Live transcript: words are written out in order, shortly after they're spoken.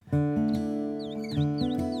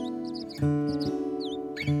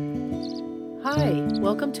Hi,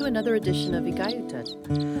 welcome to another edition of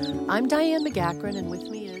Igayutan. I'm Diane McGackran, and with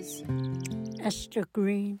me is Esther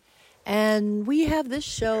Green. And we have this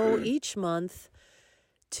show each month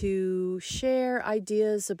to share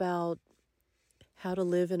ideas about how to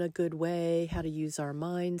live in a good way, how to use our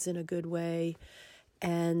minds in a good way.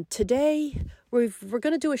 And today we're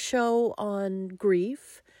going to do a show on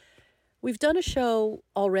grief. We've done a show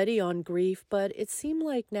already on grief, but it seemed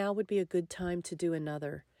like now would be a good time to do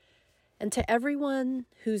another. And to everyone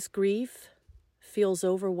whose grief feels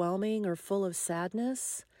overwhelming or full of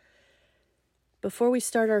sadness, before we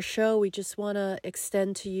start our show, we just want to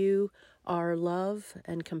extend to you our love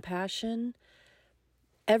and compassion.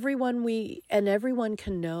 Everyone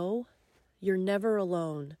can know you're never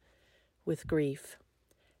alone with grief.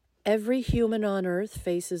 Every human on earth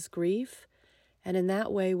faces grief, and in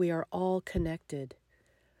that way we are all connected.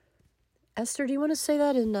 Esther, do you want to say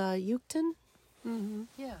that in Yukton? Mm-hmm.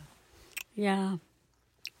 Yeah. Yeah.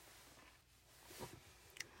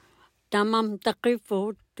 Tamam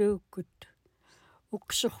takifo tukut.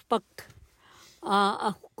 Uksurpak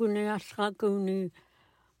akuni asrakuni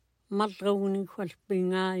matrauni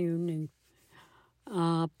kwalpingayuni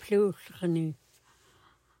plusrni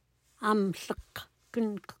amsak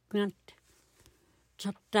kunknat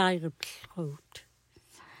chattairpsrot.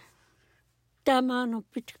 Tamano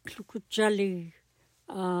pitklukutsali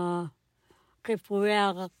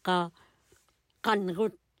kifuyaqa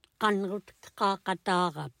qanrut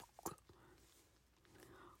qaqataarapuk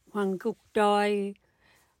wanguktoi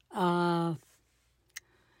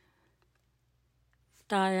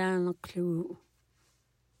tayanaqlu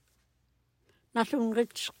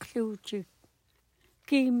nasunritsqluutik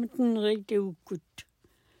kiimtenrituukut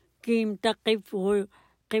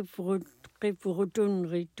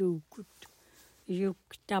qifrutunrituukut yuk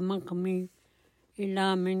tamaqmi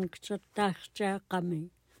ilaamin ksattaartaaqami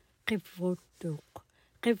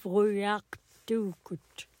qifruyaaqtuukut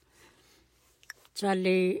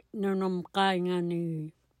sali nunum qaingani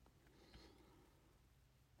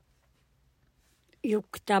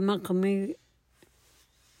yuk tamaqmi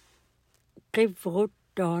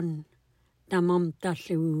qifrutton tamam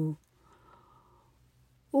tallu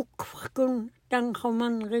ukfrkun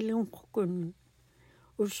tanqamanrilunqkun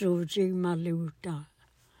usuusimaluuta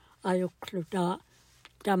ayuqluta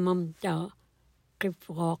tamamta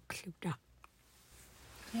qifroqluta.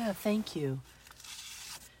 Yeah, thank you.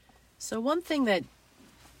 So one thing that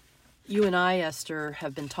you and I, Esther,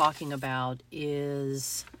 have been talking about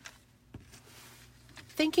is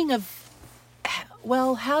thinking of,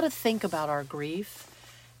 well, how to think about our grief.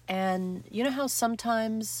 And you know how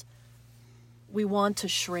sometimes we want to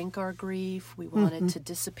shrink our grief, we want it to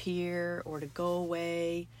disappear or to go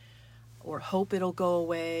away or hope it'll go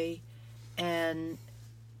away. And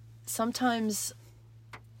sometimes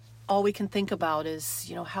all we can think about is,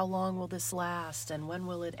 how long will this last and when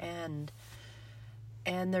will it end?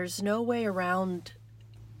 And there's no way around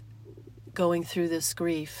going through this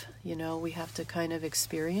grief. We have to kind of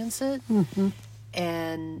experience it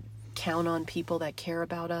and count on people that care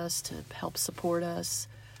about us to help support us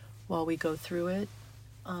while we go through it.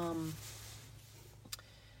 And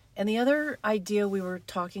the other idea we were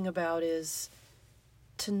talking about is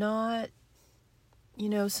to not,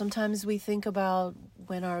 sometimes we think about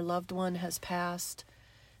when our loved one has passed,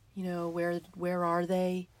 where are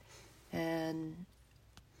they? And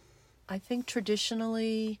I think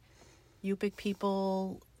traditionally Yupik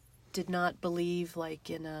people did not believe like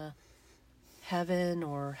in a heaven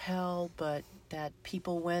or hell, but that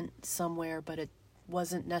people went somewhere, but it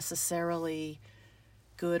wasn't necessarily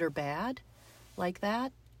good or bad like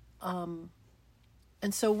that. And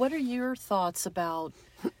so what are your thoughts about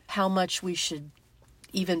how much we should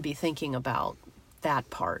even be thinking about that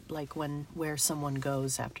part, like where someone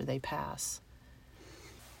goes after they pass?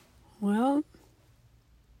 Well,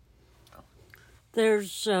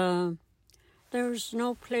 there's no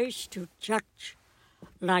place to judge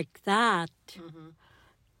like that.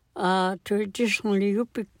 Traditionally,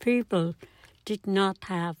 Yupik people did not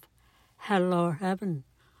have hell or heaven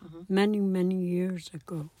many, many years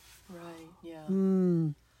ago. Right, yeah.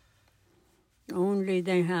 Only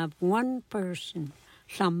they have one person,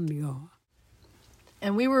 Samyo.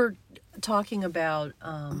 And we were talking about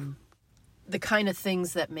the kind of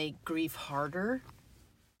things that make grief harder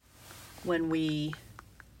when we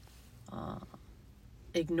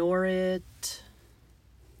ignore it.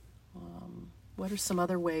 What are some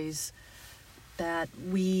other ways that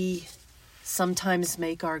we sometimes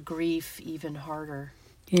make our grief even harder?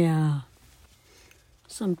 Yeah.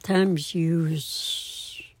 Sometimes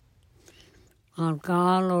use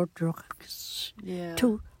alcohol or drugs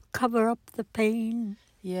to cover up the pain.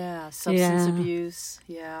 Yeah, substance abuse.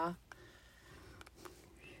 Yeah.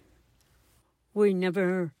 We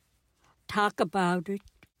never talk about it.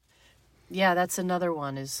 Yeah, that's another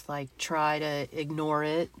one, is like try to ignore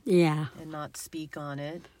it Yeah. and not speak on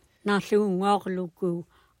it. Naluungaaqluku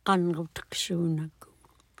qanrutaksuunaku.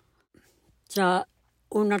 Sa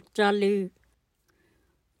unartali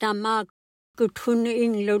tamaa kuthuni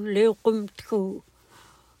inglulliuqumtku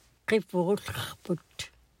qipuullarput.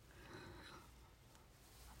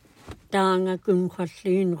 Taangakun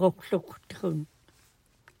qalliin ruqluqtrun.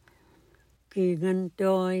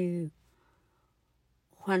 Kiigantoi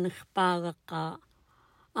huanerpaagaqa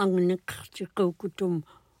angniqartiqukutum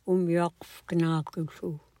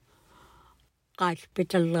umiaqfknaakullu.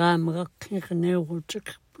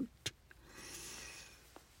 Qailpitalraamaqarnerutiqput.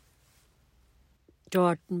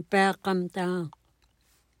 Torten pääqamta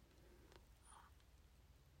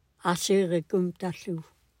asirikum tallu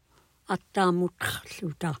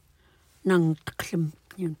attaamutralluta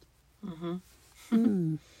nangtaqlamnian.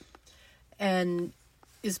 And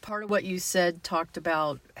is part of what you said talked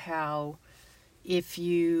about how if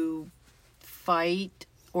you fight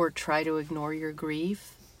or try to ignore your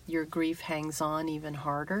grief hangs on even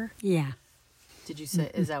harder? Yeah. Did you say,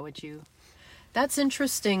 is that what you... That's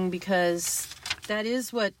interesting, because that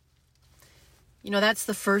is what, that's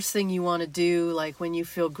the first thing you want to do, like when you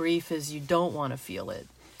feel grief, is you don't want to feel it.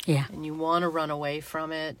 Yeah. And you want to run away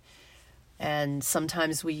from it. And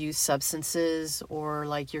sometimes we use substances, or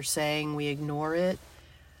like you're saying, we ignore it.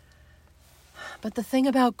 But the thing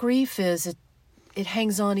about grief is it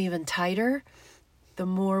hangs on even tighter the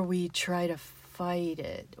more we try to fight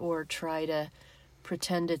it or try to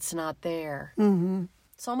pretend it's not there. Mm-hmm.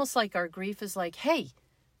 It's almost like our grief is like, hey,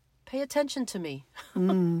 pay attention to me.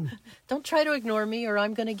 Don't try to ignore me, or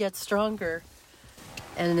I'm going to get stronger.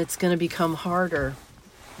 And it's going to become harder.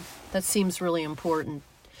 That seems really important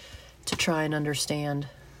to try and understand.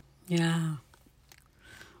 Yeah.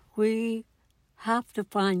 We have to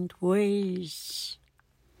find ways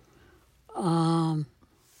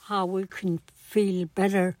how we can feel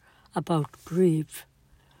better about grief.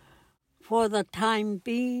 For the time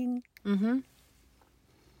being,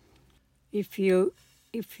 if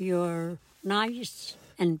you're nice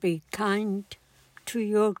and be kind to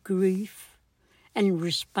your grief and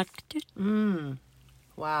respect it,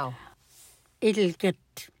 Wow. it'll get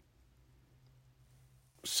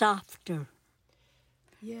softer.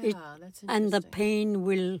 Yeah, that's interesting. And the pain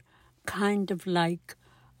will kind of like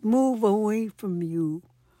move away from you.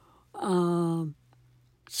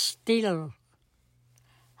 Still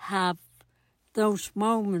have those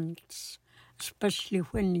moments, especially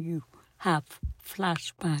when you have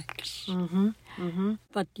flashbacks.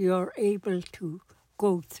 But you're able to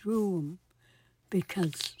go through them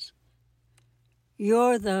because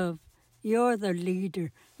you're the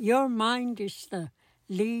leader. Your mind is the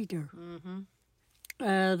leader.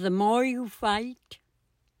 The more you fight,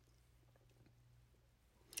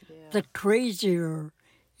 the crazier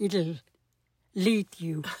it'll lead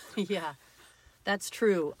you. Yeah, that's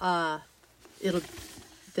true.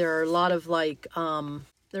 There are a lot of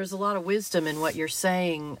there's a lot of wisdom in what you're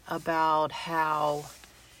saying about how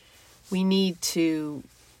we need to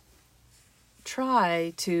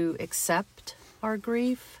try to accept our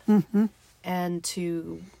grief and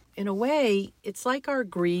to, in a way, it's like our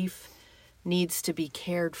grief needs to be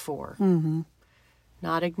cared for,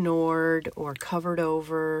 not ignored or covered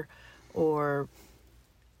over or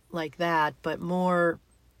like that, but more,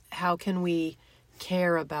 how can we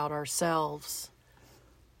care about ourselves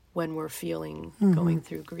when we're feeling going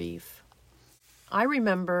through grief? I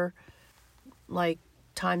remember like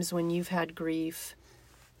times when you've had grief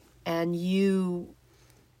and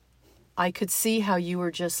I could see how you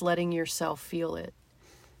were just letting yourself feel it.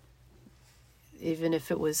 Even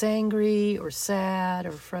if it was angry or sad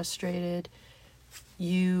or frustrated,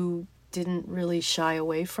 you didn't really shy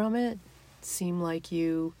away from it. It seemed like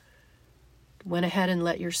you went ahead and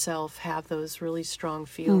let yourself have those really strong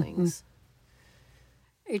feelings.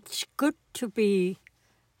 It's good to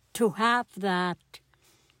have that,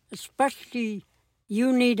 especially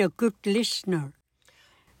you need a good listener.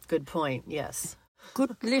 Good point, yes.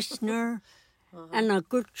 Good listener and a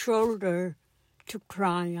good shoulder to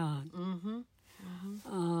cry on.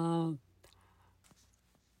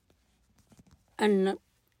 And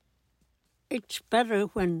it's better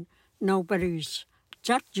when nobody's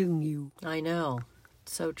judging you. I know.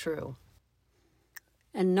 So true.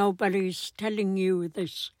 And nobody's telling you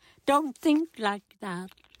this. Don't think like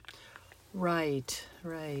that. Right,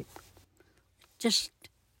 right. Just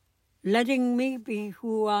letting me be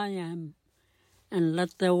who I am and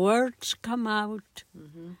let the words come out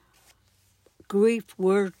grief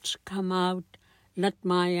words come out. Let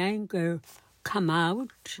my anger come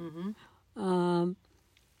out. Mm-hmm.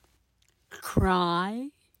 Cry.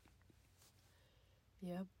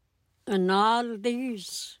 Yep. And all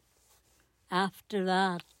these, after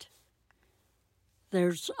that,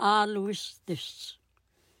 there's always this.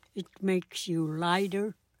 It makes you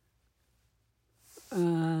lighter,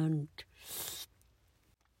 and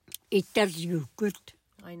it does you good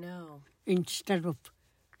I know. instead of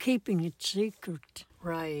keeping it secret.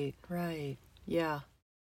 Right. Yeah.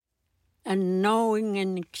 And knowing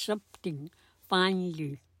and accepting,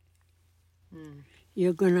 finally,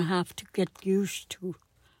 you're going to have to get used to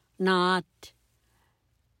not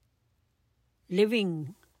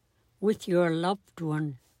living with your loved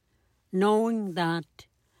one, knowing that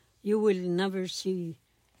you will never see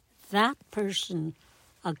that person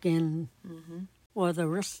again for the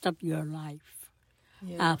rest of your life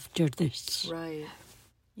after this. Right.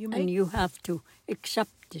 And you have to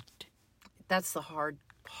accept it. That's the hard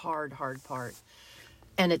part.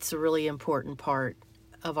 And it's a really important part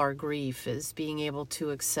of our grief, is being able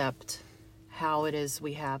to accept how it is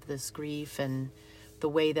we have this grief and the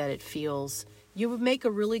way that it feels. You would make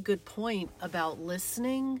a really good point about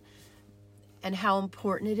listening and how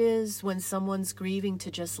important it is when someone's grieving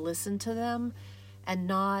to just listen to them and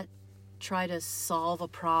not try to solve a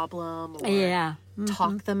problem or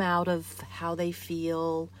talk them out of how they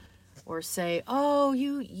feel, or say, oh,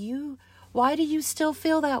 you why do you still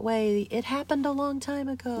feel that way? It happened a long time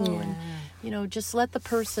ago. Yeah. And, just let the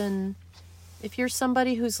person, if you're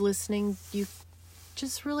somebody who's listening, you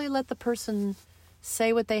just really let the person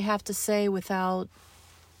say what they have to say without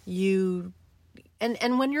you.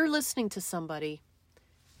 And when you're listening to somebody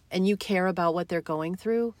and you care about what they're going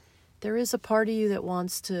through, there is a part of you that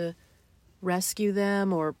wants to rescue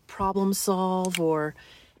them or problem solve or,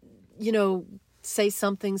 say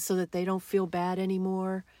something so that they don't feel bad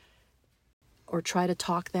anymore, or try to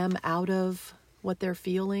talk them out of what they're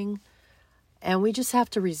feeling. And we just have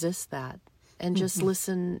to resist that and just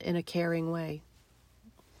listen in a caring way.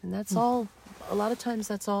 And that's all, a lot of times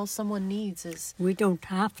that's all someone needs is... We don't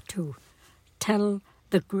have to tell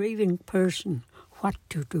the grieving person what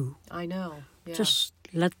to do. I know, yeah. Just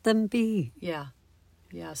let them be.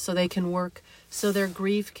 Yeah, so they can work, so their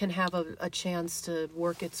grief can have a chance to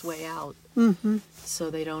work its way out. So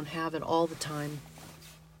they don't have it all the time.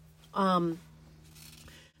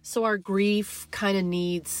 So our grief kind of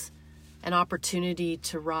needs an opportunity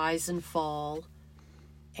to rise and fall,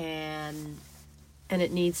 and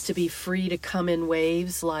it needs to be free to come in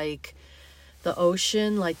waves like the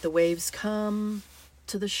ocean, like the waves come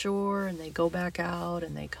to the shore and they go back out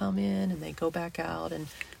and they come in and they go back out, and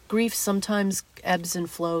grief sometimes ebbs and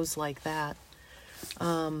flows like that.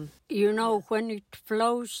 When it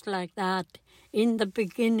flows like that, in the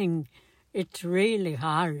beginning, it's really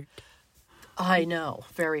hard. I know,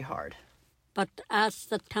 very hard. But as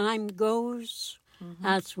the time goes,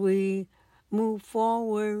 as we move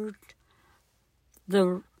forward,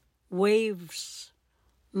 the waves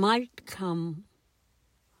might come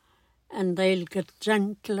and they'll get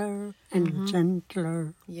gentler and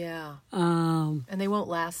gentler. Yeah. And they won't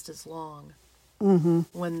last as long.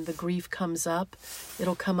 When the grief comes up,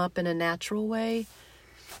 it'll come up in a natural way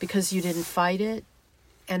because you didn't fight it.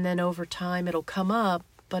 And then over time it'll come up,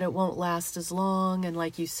 but it won't last as long. And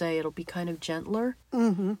like you say, it'll be kind of gentler.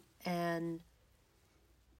 And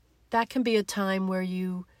that can be a time where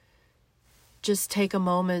you just take a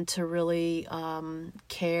moment to really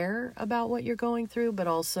care about what you're going through, but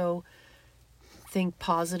also think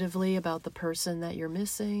positively about the person that you're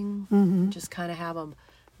missing. Just kind of have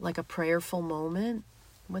a prayerful moment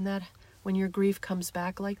when your grief comes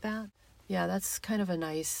back like that. Yeah, that's kind of a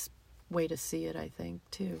nice way to see it, I think,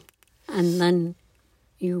 too. And then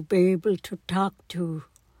you'll be able to talk to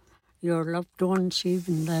your loved ones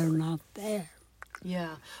even they're not there.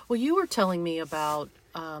 Yeah. Well, you were telling me about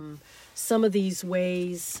some of these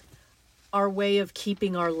ways, our way of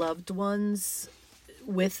keeping our loved ones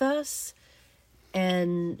with us,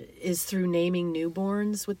 and is through naming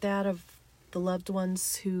newborns with that of the loved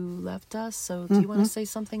ones who left us. So do you want to say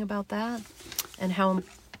something about that and how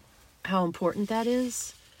important that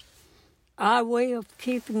is? Our way of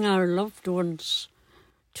keeping our loved ones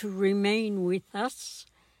to remain with us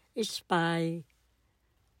is by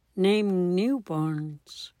naming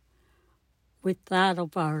newborns with that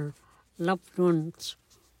of our loved ones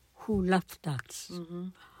who left us.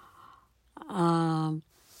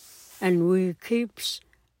 And we keep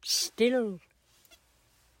still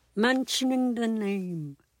mentioning the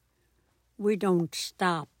name. We don't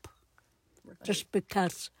stop just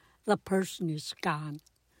because the person is gone.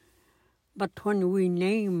 But when we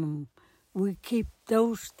name them, we keep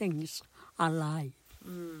those things alive.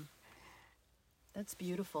 That's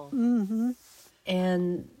beautiful. Mm-hmm.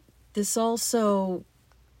 And this also,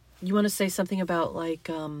 you want to say something about like,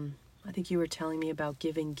 I think you were telling me about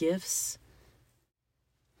giving gifts.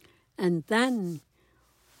 And then,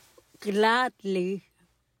 gladly,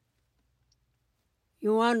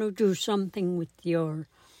 you want to do something with your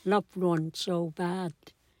loved one so bad.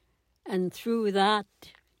 And through that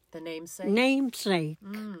The namesake? namesake,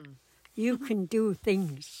 you can do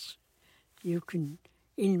things. You can,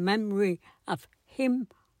 in memory of him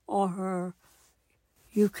or her,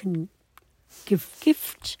 you can give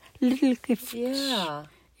gifts, little gifts. Yeah.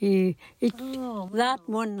 That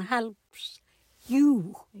one helps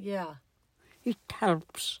you. Yeah. It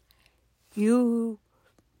helps you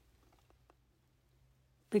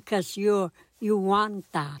because you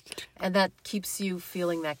want that. And that keeps you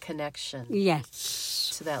feeling that connection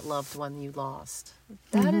Yes. to that loved one you lost.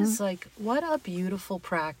 That is like, what a beautiful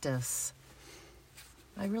practice.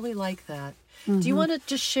 I really like that. Do you want to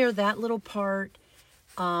just share that little part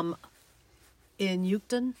in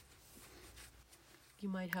Yukden? You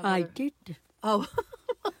might have I other... did. Oh,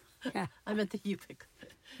 Yeah. I meant the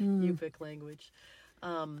Yupik language.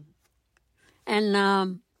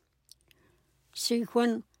 And see,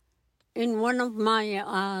 when in one of my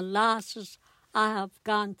losses, I have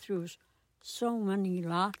gone through so many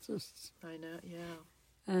losses. I know, yeah.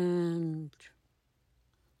 And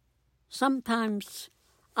sometimes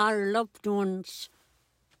our loved ones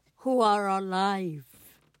who are alive,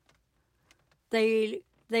 they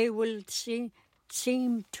will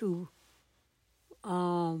seem to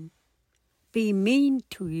be mean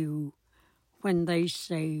to you when they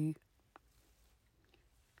say,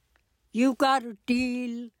 you got to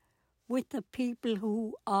deal with the people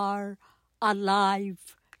who are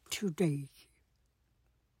alive today.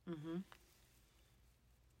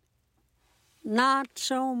 Not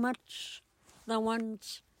so much the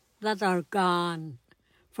ones that are gone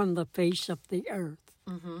from the face of the earth.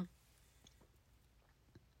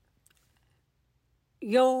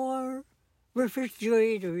 Your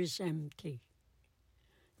refrigerator is empty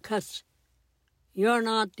because you're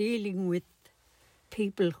not dealing with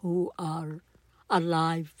people who are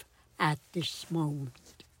alive at this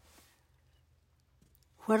moment.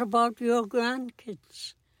 What about your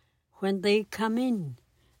grandkids? When they come in,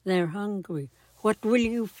 they're hungry. What will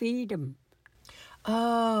you feed them?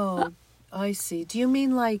 Oh, I see. Do you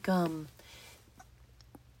mean like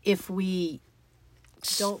if we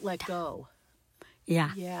don't let go?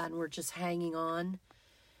 Yeah. Yeah, and we're just hanging on.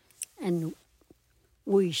 And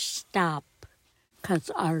we stop because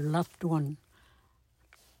our loved one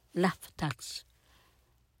left us.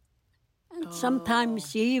 And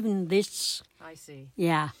sometimes even this, I see.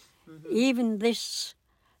 yeah, even this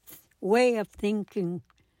way of thinking,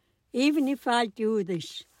 even if I do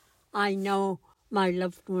this, I know my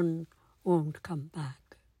loved one won't come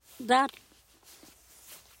back. That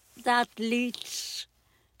leads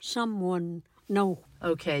someone no.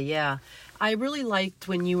 Okay, yeah. I really liked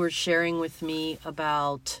when you were sharing with me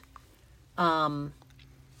about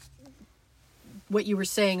what you were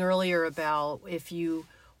saying earlier about if you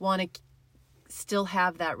want to still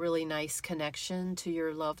have that really nice connection to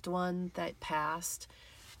your loved one that passed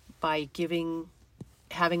by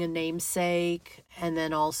having a namesake, and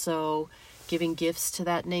then also giving gifts to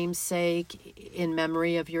that namesake in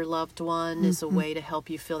memory of your loved one is a way to help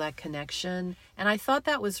you feel that connection. And I thought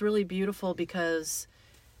that was really beautiful because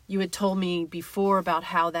you had told me before about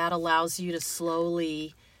how that allows you to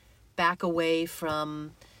slowly back away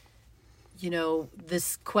from,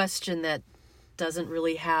 this question that doesn't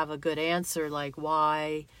really have a good answer, like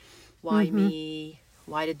why me?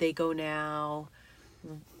 Why did they go now?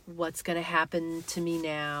 What's going to happen to me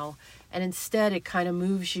now? And instead it kind of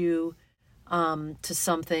moves you to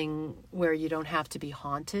something where you don't have to be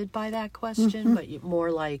haunted by that question, but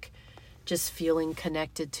more like just feeling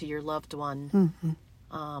connected to your loved one.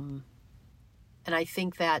 And I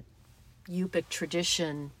think that Yupik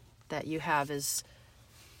tradition that you have is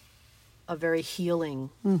a very healing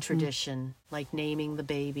tradition, like naming the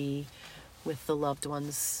baby with the loved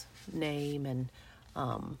one's name, and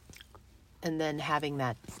then having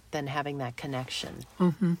that connection.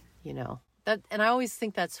 And I always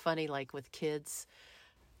think that's funny, like with kids,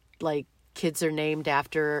 like kids are named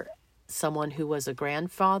after someone who was a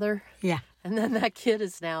grandfather. Yeah. And then that kid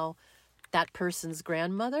is now that person's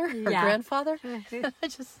grandmother or grandfather. I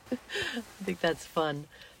think that's fun,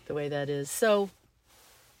 the way that is. So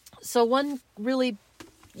one really,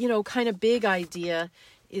 kind of big idea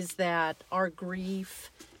is that our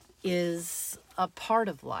grief is a part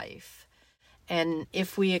of life. And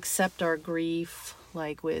if we accept our grief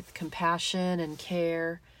like with compassion and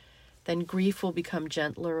care, then grief will become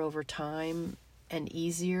gentler over time and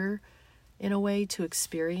easier in a way to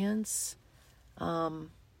experience. And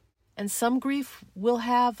some grief we'll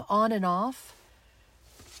have on and off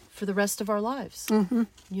for the rest of our lives.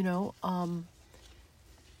 You know,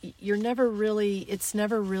 it's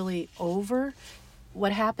never really over.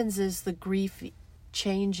 What happens is the grief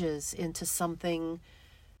changes into something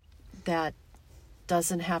that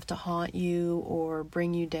doesn't have to haunt you or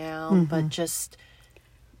bring you down, but just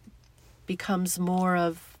becomes more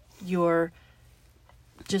of your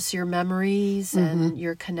memories and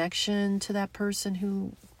your connection to that person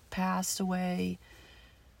who passed away.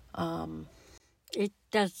 It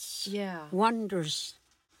does Yeah. wonders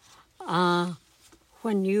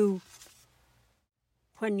when you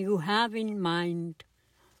have in mind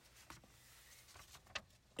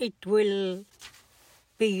it will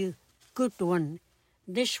be a good one.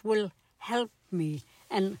 This will help me,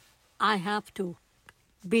 and I have to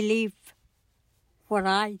believe what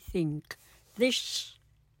I think. This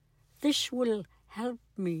will help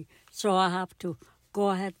me, so I have to go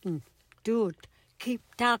ahead and do it. Keep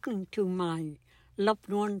talking to my loved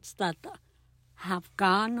ones that have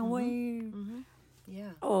gone away,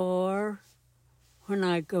 Yeah. or when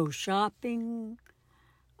I go shopping,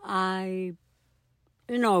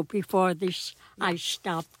 before this, I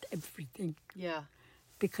stopped everything Yeah.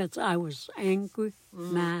 because I was angry,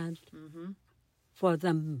 mad for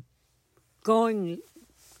them going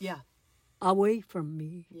Yeah. away from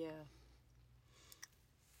me. Yeah.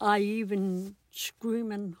 I even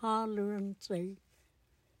scream and holler and say,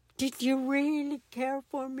 "Did you really care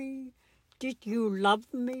for me? Did you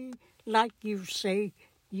love me like you say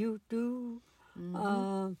you do?"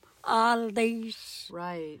 All these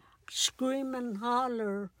Right. scream and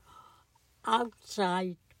holler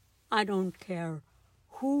outside. I don't care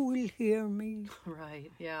who will hear me.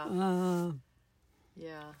 Right. Yeah.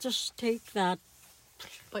 Yeah. Just take that.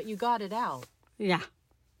 But you got it out. Yeah.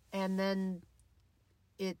 And then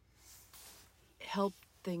it helped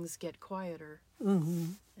things get quieter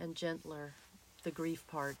and gentler, the grief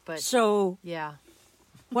part. But So yeah.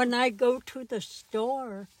 when I go to the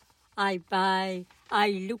store, I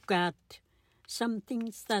look at some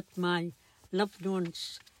things that my loved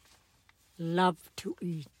ones love to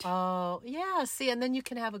eat. Oh, yeah. See, and then you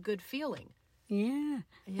can have a good feeling. Yeah.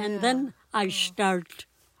 Yeah. And then I start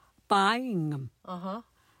buying them.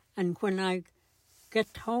 And when I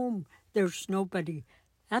get home, there's nobody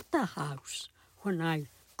at the house when I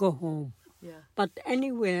go home. Yeah. But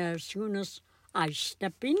anywhere, as soon as I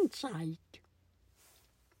step inside,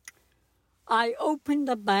 I open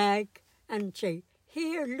the bag and say,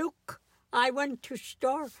 "Here, look, I went to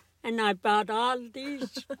store and I bought all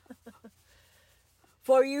these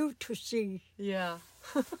for you to see." Yeah.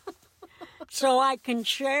 So I can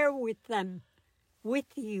share with them,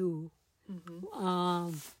 with you.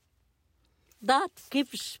 That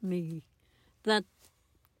gives me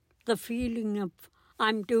the feeling of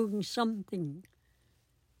I'm doing something.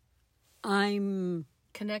 I'm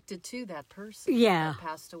Connected to that person Yeah. that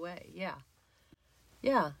passed away. Yeah.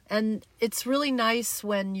 Yeah. And it's really nice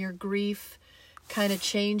when your grief kind of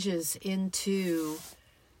changes into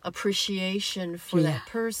appreciation for that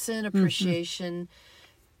person, appreciation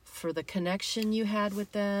for the connection you had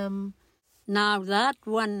with them. Now that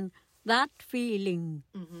feeling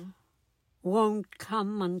won't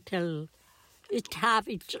come until it have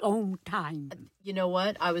its own time. You know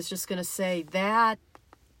what? I was just going to say that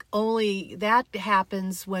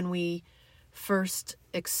happens when we first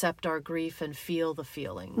accept our grief and feel the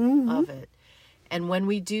feeling of it. And when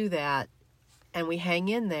we do that and we hang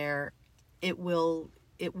in there, it will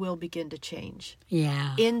begin to change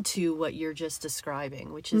into what you're just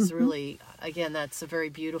describing, which is really, again, that's a very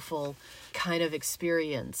beautiful kind of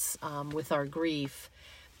experience with our grief.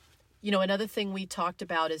 You know, another thing we talked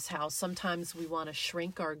about is how sometimes we want to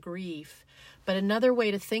shrink our grief, but another way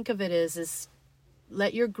to think of it is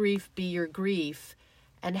let your grief be your grief,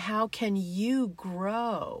 and how can you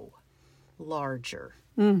grow larger?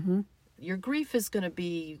 Your grief is going to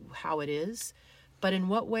be how it is, but in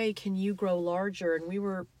what way can you grow larger? And we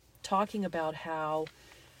were talking about how,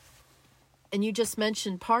 and you just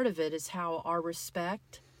mentioned part of it is how our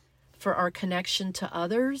respect for our connection to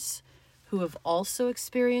others who have also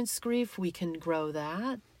experienced grief, we can grow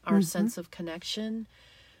that, our sense of connection.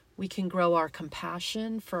 We can grow our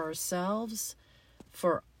compassion for ourselves,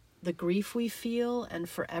 for the grief we feel, and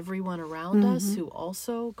for everyone around us who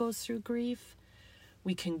also goes through grief.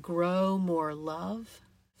 We can grow more love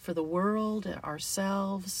for the world,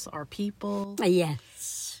 ourselves, our people.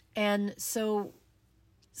 Yes. And so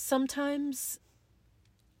sometimes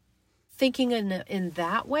thinking in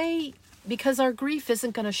that way, because our grief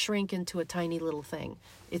isn't going to shrink into a tiny little thing.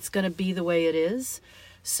 It's going to be the way it is.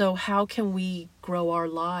 So how can we grow our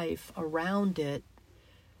life around it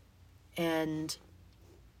and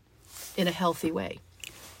in a healthy way?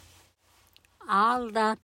 All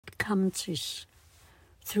that comes is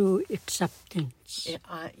through acceptance.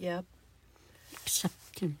 Yep.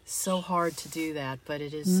 Acceptance. So hard to do that, but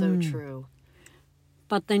it is so true.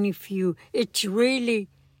 But then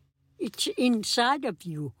it's inside of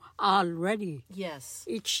you already. Yes.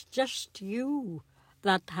 It's just you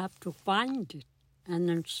that have to find it and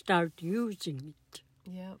then start using it.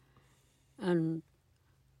 Yep. And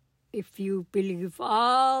if you believe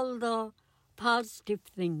all the positive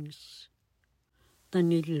things,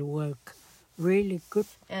 then it'll work really good.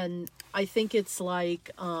 And I think it's like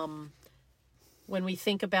when we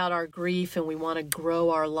think about our grief and we want to grow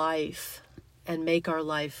our life and make our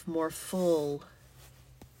life more full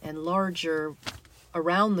and larger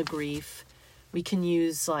around the grief, we can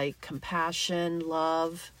use like compassion,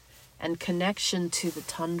 love, and connection to the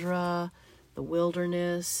tundra, the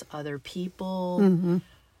wilderness, other people. Mm-hmm.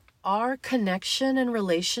 Our connection and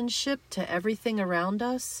relationship to everything around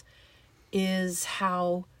us is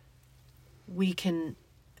how we can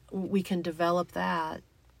develop that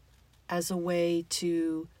as a way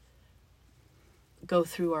to go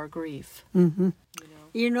through our grief. Mm-hmm.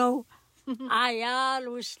 I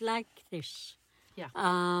always like this. Yeah.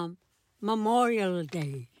 Memorial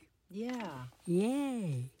Day. Yeah.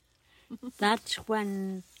 Yay. That's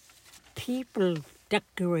when people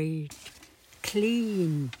decorate,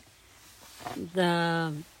 clean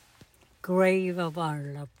the grave of our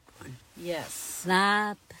loved one. Yes.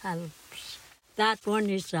 That helps. That one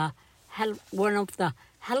is one of the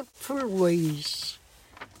helpful ways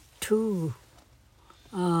to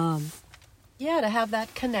to have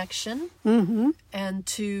that connection and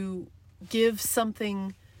to give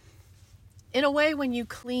something. In a way, when you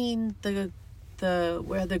clean the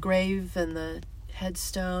grave and the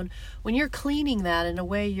headstone, when you're cleaning that, in a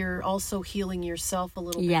way, you're also healing yourself a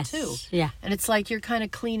little bit too. Yeah. And it's like you're kind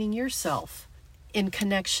of cleaning yourself in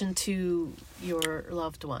connection to your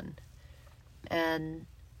loved one. And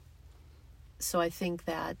so I think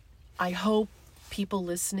that, I hope people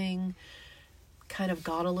listening kind of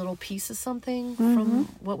got a little piece of something from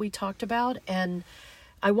what we talked about. And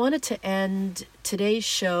I wanted to end today's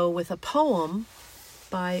show with a poem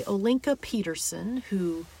by Olinka Peterson,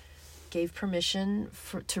 who gave permission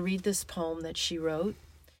to read this poem that she wrote.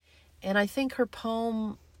 And I think her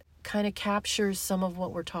poem kind of captures some of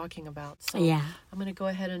what we're talking about. So I'm going to go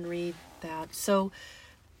ahead and read that. So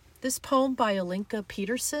this poem by Olinka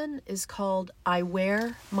Peterson is called I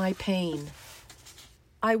Wear My Pain.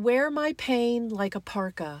 I wear my pain like a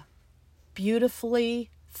parka,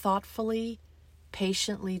 beautifully, thoughtfully,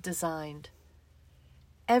 patiently designed.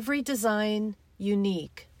 Every design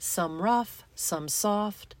unique, some rough, some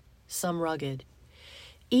soft, some rugged.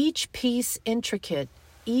 Each piece intricate,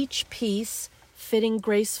 each piece fitting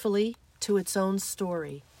gracefully to its own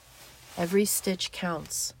story. Every stitch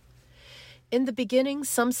counts. In the beginning,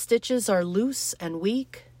 some stitches are loose and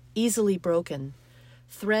weak, easily broken,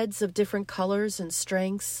 threads of different colors and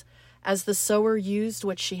strengths, as the sewer used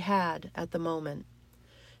what she had at the moment.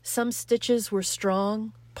 Some stitches were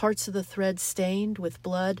strong, parts of the thread stained with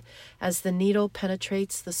blood as the needle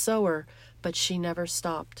penetrates the sewer, but she never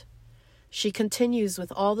stopped. She continues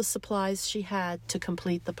with all the supplies she had to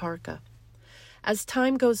complete the parka. As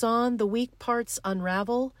time goes on, the weak parts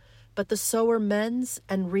unravel, but the sewer mends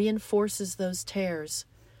and reinforces those tears,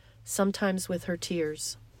 sometimes with her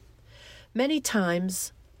tears. Many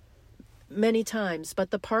times,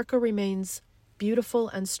 but the parka remains beautiful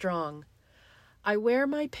and strong. I wear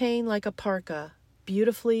my pain like a parka,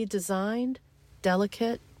 beautifully designed,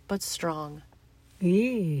 delicate, but strong.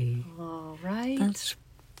 Yeah. All right. That's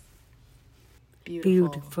beautiful.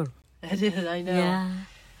 beautiful. It is, I know. Yeah.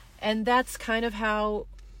 And that's kind of how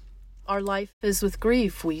our life is with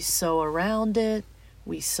grief. We sew around it,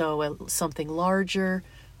 we sew something larger,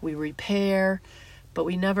 we repair, but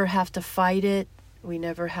we never have to fight it. We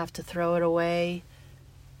never have to throw it away.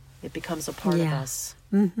 It becomes a part of us.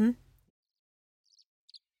 Mm-hmm.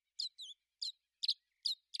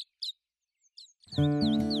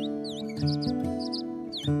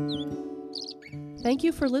 Thank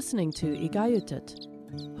you for listening to Igayutit,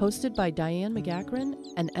 hosted by Diane McGachran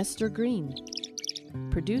and Esther Green.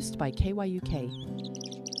 Produced by KYUK.